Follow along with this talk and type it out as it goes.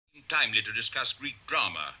timely to discuss Greek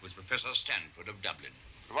drama with Professor Stanford of Dublin.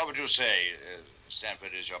 What would you say,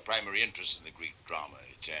 Stanford, is your primary interest in the Greek drama?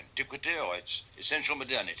 Its antiquity or its essential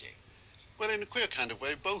modernity? Well, in a queer kind of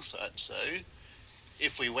way, both, I'd say.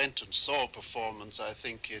 If we went and saw a performance, I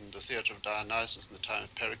think, in the theatre of Dionysus in the time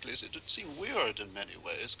of Pericles, it would seem weird in many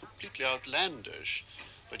ways, completely outlandish.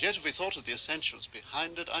 But yet, if we thought of the essentials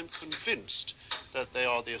behind it, I'm convinced that they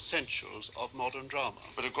are the essentials of modern drama.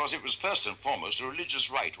 But of course, it was first and foremost a religious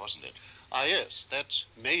rite, wasn't it? Ah, yes, that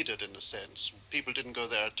made it in a sense. People didn't go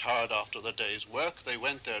there tired after their day's work. They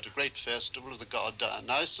went there at a great festival of the god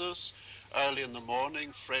Dionysus, early in the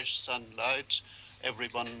morning, fresh sunlight,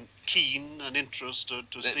 everyone keen and interested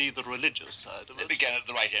to see the religious side of it. It began at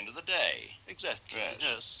the right end of the day. Exactly,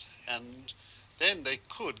 yes. And then they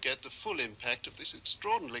could get the full impact of this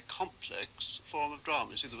extraordinarily complex form of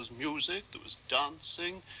drama. You see, there was music, there was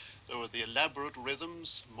dancing, there were the elaborate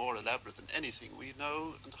rhythms, more elaborate than anything we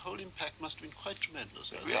know, and the whole impact must have been quite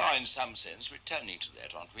tremendous. We are, in some sense, returning to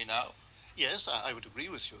that, aren't we now? Yes, I would agree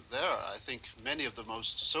with you there. I think many of the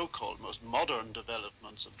most so-called, most modern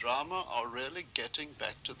developments of drama are really getting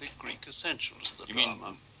back to the Greek essentials of the drama. You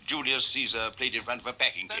mean Julius Caesar played in front of a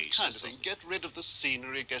packing case? That kind of thing. Get rid of the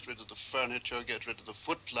scenery, get rid of the furniture, get rid of the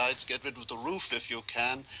footlights, get rid of the roof if you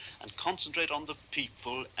can, and concentrate on the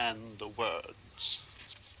people and the words.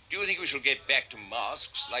 Do you think we should get back to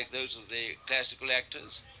masks like those of the classical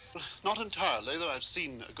actors? Not entirely, though I've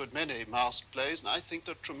seen a good many masked plays, and I think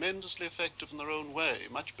they're tremendously effective in their own way,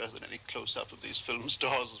 much better than any close-up of these film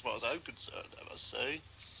stars, as far as I'm concerned, I must say.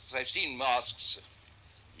 As I've seen masks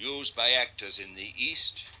used by actors in the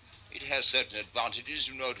East, it has certain advantages.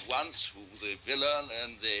 You know at once who the villain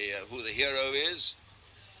and who the hero is,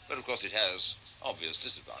 but of course it has obvious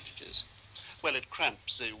disadvantages. Well, it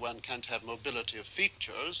cramps. One can't have mobility of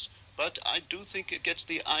features, but I do think it gets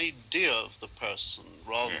the idea of the person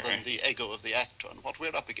rather than the ego of the actor. And what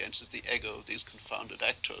we're up against is the ego of these confounded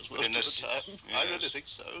actors most of the time. Yes. I really think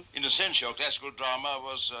so. In a sense, your classical drama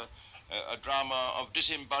was a drama of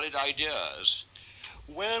disembodied ideas.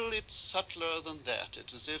 Well, it's subtler than that.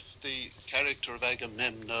 It's as if the character of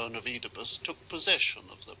Agamemnon of Oedipus took possession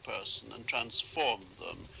of the person and transformed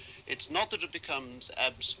them. It's not that it becomes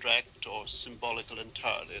abstract or symbolical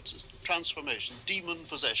entirely. It's a transformation, demon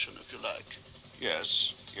possession, if you like.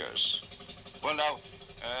 Yes, yes. Well, now,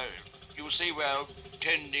 you see we're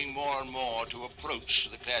tending more and more to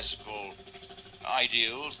approach the classical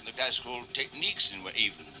ideals and the classical techniques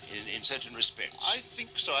in certain respects. I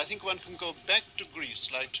think so. I think one can go back to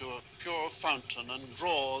Greece like to a pure fountain and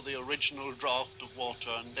draw the original draught of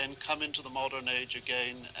water and then come into the modern age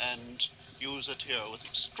again and use it here with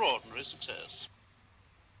extraordinary success.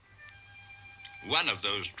 One of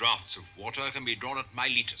those draughts of water can be drawn at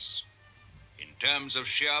Miletus. In terms of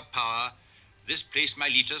sheer power, this place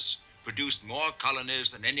Miletus produced more colonies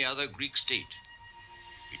than any other Greek state.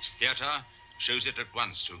 Its theatre shows it at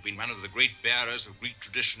once to have been one of the great bearers of Greek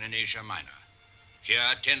tradition in Asia Minor. Here,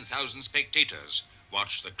 10,000 spectators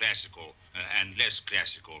watch the classical and less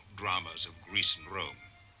classical dramas of Greece and Rome.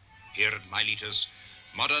 Here at Miletus,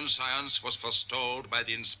 modern science was forestalled by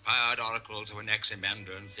the inspired oracles of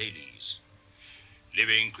Anaximander and Thales.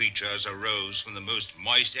 Living creatures arose from the most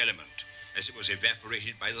moist element as it was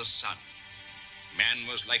evaporated by the sun. Man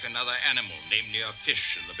was like another animal, namely a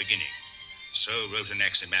fish in the beginning. So wrote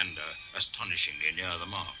Anaximander, astonishingly near the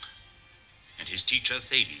mark. And his teacher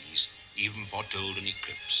Thales even foretold an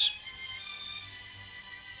eclipse.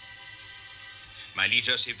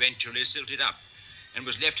 Miletus eventually silted up and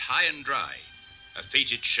was left high and dry, a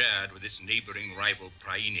fate it shared with its neighboring rival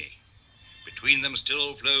Priene. Between them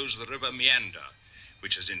still flows the river Meander,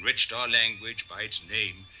 which has enriched our language by its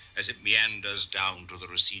name as it meanders down to the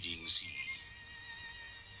receding sea.